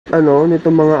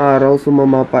nitong mga araw,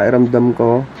 sumama pa iramdam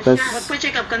ko. Tapos,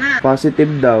 check up ka na.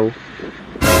 Positive daw.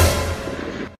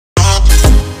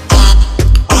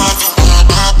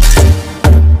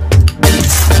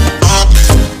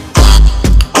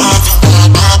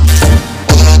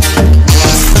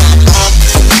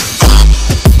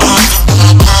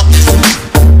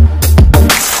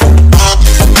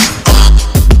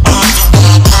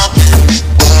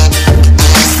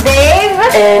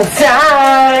 And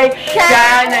Czai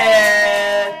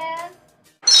channel.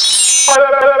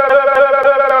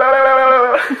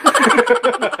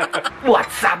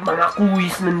 What's up mga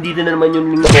kuis? Nandito na naman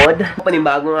yung lingkod.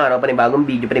 Panibagong araw, panibagong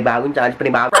video, panibagong challenge,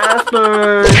 panibagong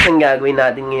transfers. Ang gagawin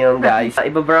natin ngayon guys,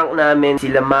 ibabrank namin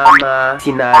sila mama,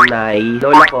 si nanay,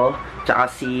 lola ko, tsaka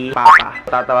si papa.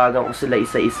 Tatawagan ko sila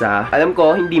isa-isa. Alam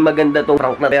ko, hindi maganda tong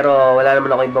prank na, pero wala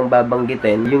naman ako ibang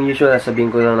babanggitin. Yung usual,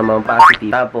 sabihin ko lang naman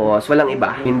positive. Tapos, walang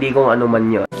iba. Hindi kung ano man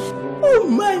yun. Oh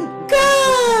my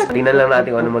God! Tingnan lang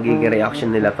natin kung ano magiging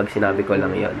reaction nila pag sinabi ko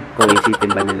lang yun. Kung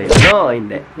isipin ba nila yun. No,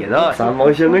 hindi. Yun o. Sama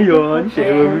ko siya ngayon. Siya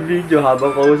yung video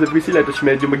habang kausap ko sila. Tapos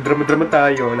medyo magdrama-drama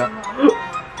tayo. Na,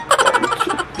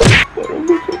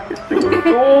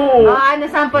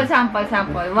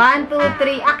 Sample. 1, 2,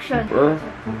 3, action.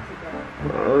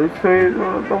 Ay, sa'yo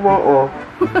na tama o.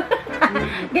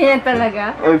 Ganyan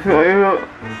talaga? Ay, sa'yo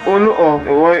ulo o.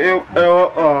 Ewa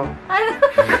o.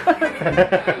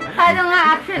 Ano nga,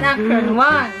 action. 1,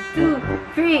 2,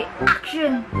 3,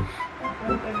 action.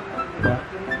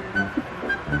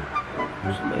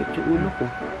 Sumayip yung ulo ko.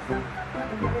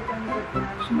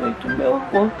 Sumayip yung bewa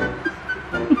ko.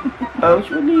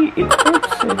 Actually, it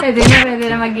hurts eh. Pwede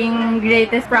na maging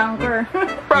greatest pranker.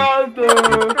 Pranker!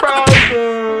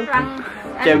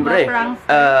 Siyempre,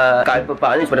 kahit pa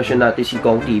paano, inspirasyon natin si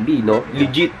Kong TV, no?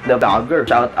 Legit na vlogger.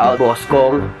 Shout out, Boss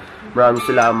Kong. Maraming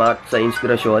salamat sa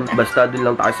inspirasyon. Basta dun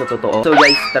lang tayo sa totoo. So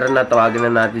guys, tara na, tawagan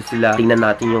na natin sila. Tingnan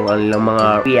natin yung kanilang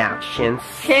mga reactions.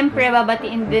 Siyempre,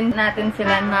 babatiin din natin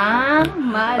sila ng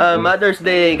Mother's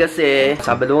Day kasi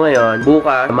Sabado ngayon.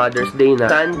 Bukas, Mother's Day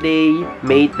na. Sunday,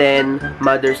 May 10,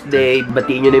 Mother's Day.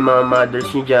 Batiin nyo na yung mga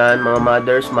mothers nyo dyan. Mga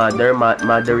mothers,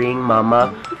 mothering,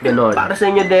 mama, ganon. Para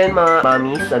sa inyo din, mga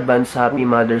mommies, advance happy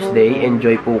Mother's Day.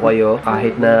 Enjoy po kayo.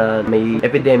 Kahit na may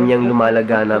epidemyang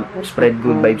lumalaganap, spread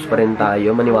good vibes pa rin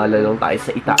tayo. Maniwala lang tayo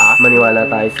sa itaas. Maniwala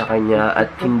tayo sa kanya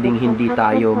at hindi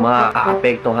tayo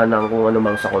maaapektuhan ng kung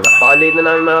anumang sakuna. Paka-late na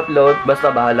namin ma-upload. Basta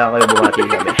bahala kayo, bumati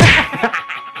kami.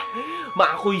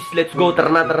 Mga kuis, let's go. Tara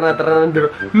na.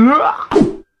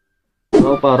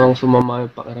 Parang sumama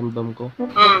yung pakiramdam ko.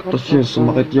 Tapos yun,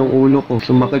 sumakit yung ulo ko.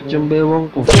 Sumakit yung bewang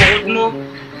ko. Tuhod mo.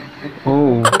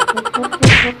 Oo.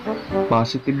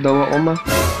 Positive daw ako, ma.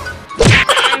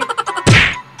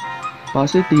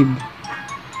 Positive.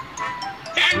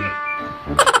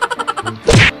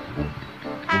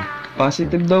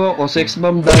 Positive daw ako.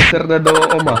 SEXBOMB dancer na daw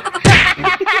ako, ma.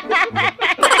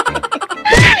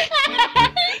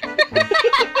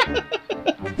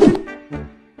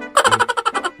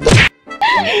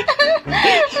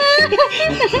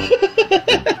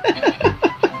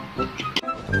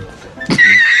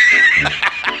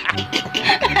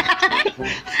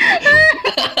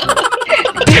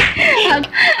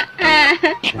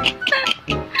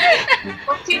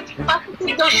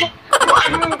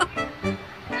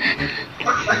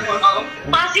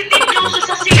 Positive daw siya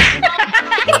sa SEXBOMB.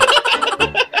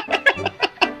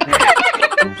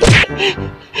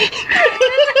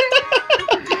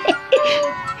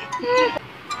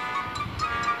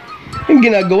 Yung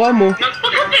ginagawa mo?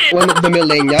 One of the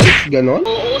millennials? Ganon?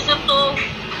 Uusap to.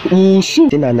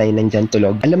 Uso. Si nanay nandyan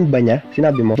tulog. Alam ba niya?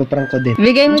 Sinabi mo, paprang ko din.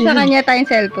 Bigay mo sa kanya tayong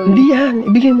cellphone. Hindi yan.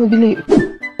 Ibigay mo, bili.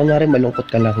 Kunyari, malungkot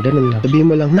ka lang. Ganun lang. Sabihin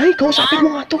mo lang, Nay, kausapin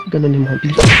mo nga to. Ganun yung mga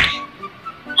bili.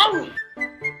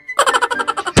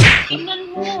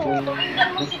 Tingnan mo.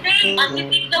 Tingnan mo si Dave.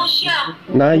 Positive daw siya.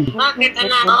 Nay. Bakit,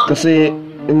 anak? Kasi,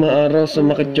 yung mga araw,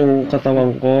 sumakit yung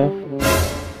katawan ko.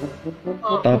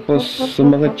 Tapos,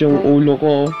 sumakit yung ulo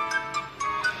ko.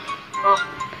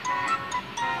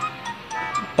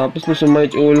 Tapos, nung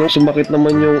sumakit yung ulo, sumakit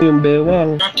naman yung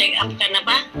bewang. Na-check up ka na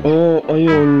ba? Oo,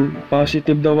 ayun.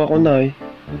 Positive daw ako, Nay.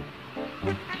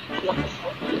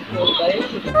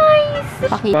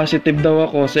 Positive daw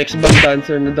ako. SEXBOMB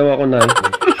dancer na daw ako, Nay.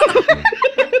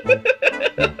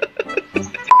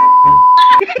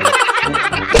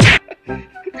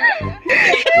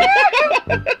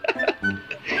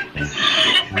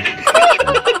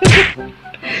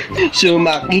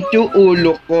 Sumakit yung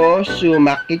ulo ko,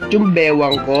 sumakit yung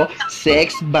bewang ko,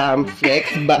 SEXBOMB.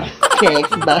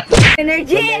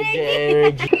 Energy!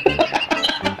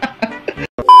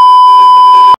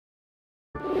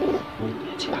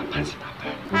 Si Papa.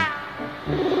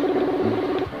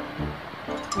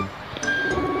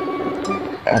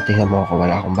 At tingnan mo ako,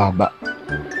 wala akong baba.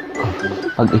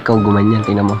 Pag ikaw gumanyan,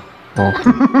 tingnan mo. Oh.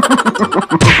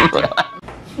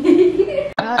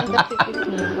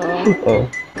 Oh.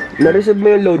 Na-receive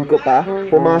mo yung load ko pa?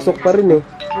 Pumasok pa rin eh.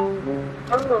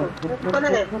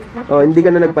 Oh, hindi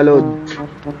ka na nagpa-load.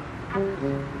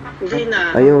 Hindi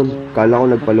na. Ayun, kala ko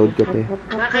nagpa-load ka pe.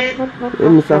 Bakit?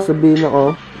 Ayun, sasabihin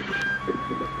ako.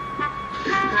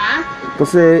 Ha?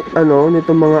 Kasi ano,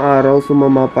 nitong mga araw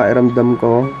sumama pa iramdam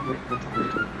ko.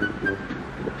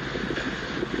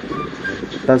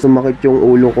 Tapos sumakit yung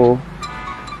ulo ko.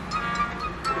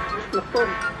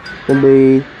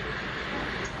 Sabi,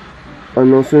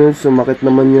 ano, sunod sumakit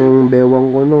naman yung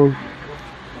bewang ko no.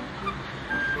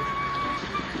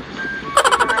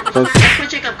 Tapos,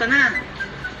 check up ka na.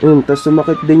 tapos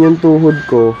sumakit din yung tuhod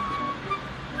ko.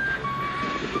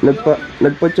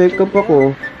 Nagpa-check up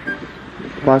ako.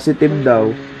 Positive daw.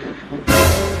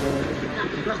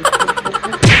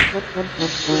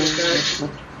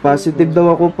 Positive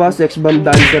daw ako pa, SEXBOMB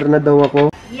dancer na daw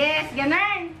ako. Yes,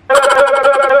 ganun.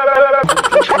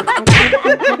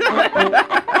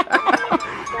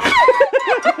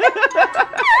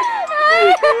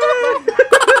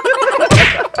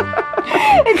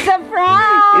 It's a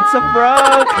prank. It's a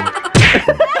prank.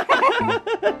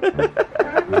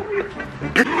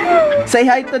 Say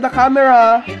hi to the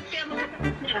camera.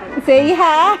 Say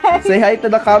hi. Say hi to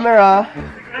the camera.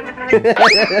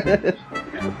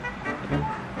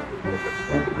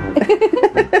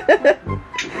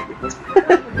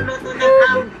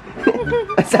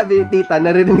 Sabi ni tita,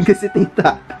 narinig ko si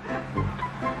tita.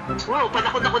 Wow,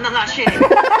 panakot ako na nga siya.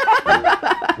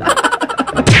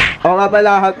 Oo nga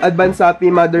pala, advance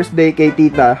happy Mother's Day kay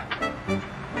tita.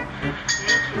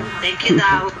 Thank you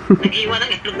daw. Nag-iwan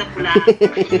ng itlog na pula.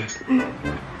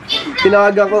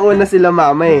 Tinawagan ko una sila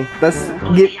mama eh. Tapos,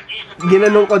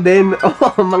 ginanong ko din.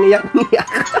 Oh,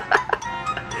 mangyak-ngyak.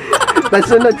 Tapos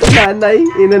sunod si nanay,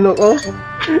 inanong ko.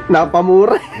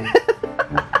 Napamura.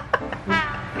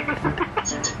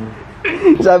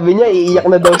 Sabi niya, iiyak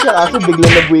na daw siya kaso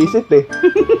biglang nabwisit eh.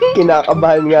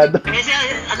 Kinakabahan nga daw. Kasi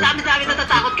ang dami-dami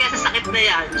natatakot kaya sa sakit na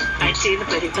yan. Kahit sino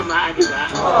pwedeng tamaan, di ba?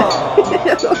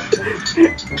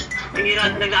 Hindi na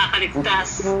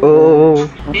nagkakaligtas. Oo.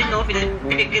 Hindi no,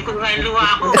 pinigil ko nga yung luha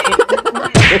ko eh.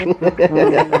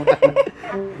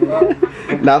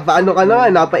 Napa-ano ka na nga,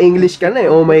 napa-English ka na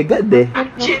eh. Oh my God eh.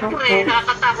 Siyempre,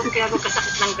 nakakatakot kaya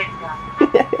magkasakit ng ganyan.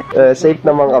 Safe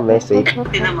naman kami, safe.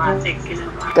 Hindi naman, sige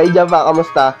naman. Kay Java,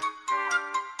 kamusta?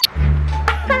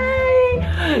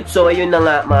 So, ayun na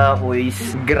nga mga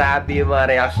kuys. Grabe yung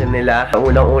mga reaction nila.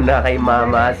 Unang-una kay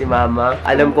mama, si mama.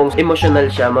 Alam kong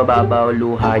emotional siya, mababaw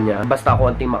luha niya. Basta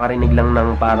konting makarinig lang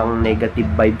ng parang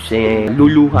negative vibes eh.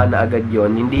 Luluha na agad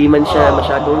yon. Hindi man siya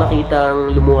masyadong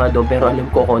nakitang lumuha doon. Pero alam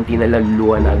ko, konti na lang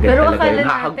luluha na agad. Pero talaga. akala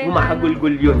natin,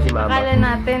 Humahagulgul yun si mama. Akala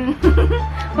natin,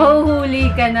 mahuhuli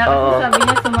ka na. Kasi sabi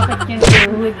niya, sumakit yung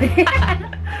tuhod.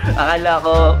 Akala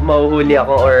ko mahuhuli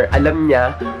ako or alam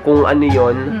niya kung ano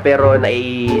yon, pero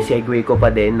nai-segue ko pa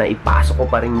din, naipasok ko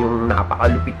pa rin yung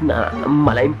napakalupit na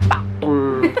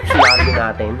mala-impactong scenario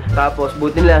natin. Tapos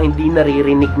buti na lang hindi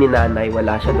naririnig ni nanay,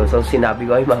 wala siya doon. So sinabi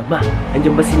ko, ay mama,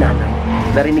 andyan ba si nanay?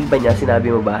 Narinig ba niya? Sinabi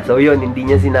mo ba? So yun, hindi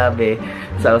niya sinabi.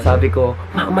 So sabi ko,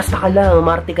 masta ka lang,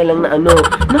 umarte ka lang na ano.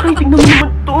 Nay, tignan mo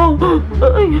naman to.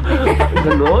 Ay,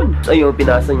 ganon. So ayun,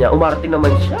 pinasa niya. Umarte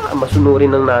naman siya.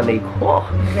 Masunurin ng nanay ko.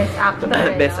 Best actor.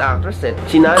 Best actress eh.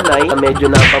 Si nanay, medyo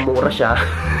napamura siya.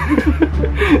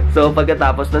 So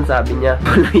pagkatapos nun sabi niya,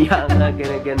 palaya nga,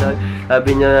 gano'n.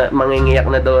 Sabi niya, mangingiyak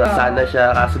na daw sana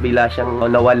siya, kaso bila siyang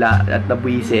nawala at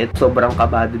nabwisit. Sobrang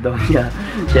kabado daw niya.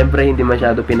 Siyempre hindi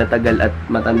masyado pinatagal at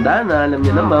matanda na. Alam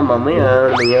niya naman, mamaya,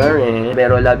 nangyari.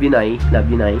 Pero love you, Nay. Love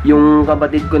you, Nay. Yung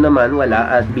kapatid ko naman, wala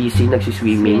at busy,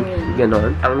 nagsiswimming.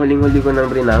 Ganon. Ang huling-huli ko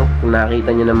ng brinang, kung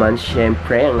nakita niyo naman,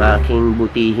 siyempre, ang aking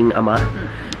butihing ama.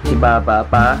 Si Papa,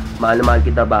 pa, mahal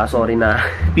kita ba? Sorry na.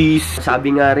 Peace.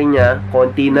 Sabi nga rin niya,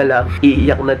 konti na lang,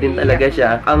 iiyak na din talaga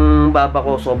siya. Ang Papa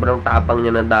ko, sobrang tapang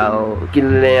niya na tao.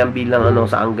 Kilala yan bilang ano,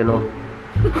 sanggano.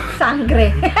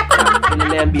 Sangre.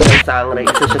 Kilala yan bilang sangre.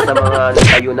 Isa siya sa mga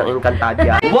nagtayo ng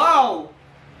Encantadia. Wow!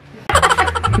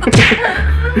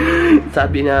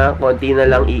 Sabi na, konti na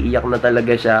lang iiyak na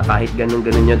talaga siya kahit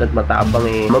ganun-ganun yun at matapang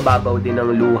eh. Mababaw din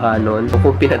ang luha nun.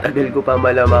 Kung pinatagal ko pa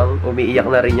malamang, umiiyak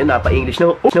na rin yun. Napa-English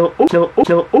na,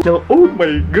 oh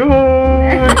my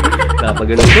God!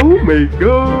 Napa-ganun, oh my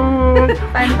God!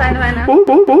 Paano?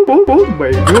 Oh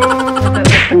my God!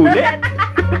 Ulit!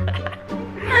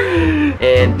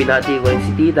 And binati ko rin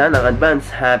si Tita ng advance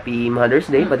Happy Mother's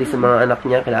Day, pati sa mga anak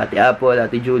niya, kay Ate Apple,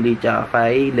 Ate Julie, tsaka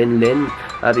kay Lenlen.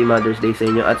 Happy Mother's Day sa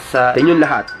inyo at sa inyong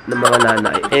lahat ng mga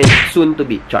nanay. And soon to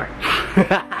be, Char.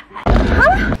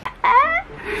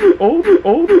 Oh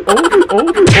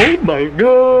my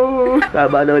God!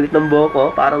 Kaba na ulit ng buhok ko.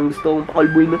 Parang gusto kong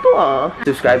pakalbuin na to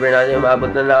Subscriber natin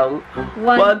umabot na lang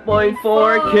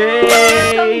 1.4K!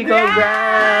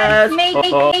 Congrats!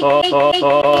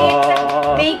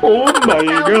 Oh my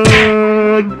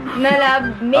God! Nalab,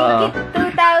 make it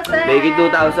 2,000! Make it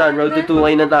 2,000. Road to 2K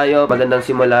na tayo. Magandang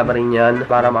simula pa rin yan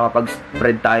para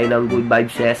makapag-spread tayo ng good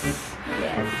vibes. Yes.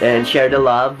 And share the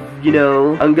love, you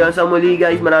know. Hanggang sa muli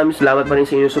guys, maraming salamat pa rin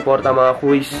sa inyong suporta mga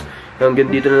kuys.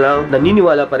 Hanggang dito na lang,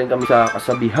 naniniwala pa rin kami sa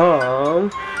kasabihang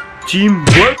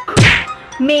teamwork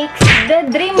Makes the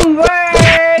dream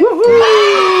work!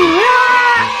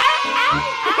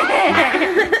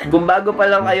 Kung bago pa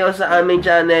lang kayo sa aming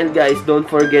channel guys, don't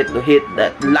forget to hit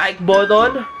that like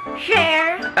button,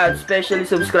 Share! at especially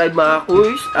subscribe mga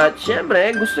kuys. At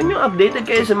syempre, gusto nyo updated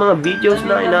kayo sa mga videos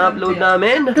na ina-upload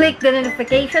namin, Click the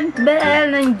notification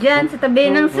bell nandyan sa tabi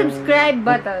ng subscribe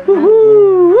button.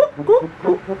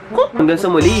 hanggang sa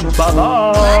muli,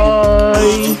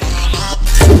 bye-bye!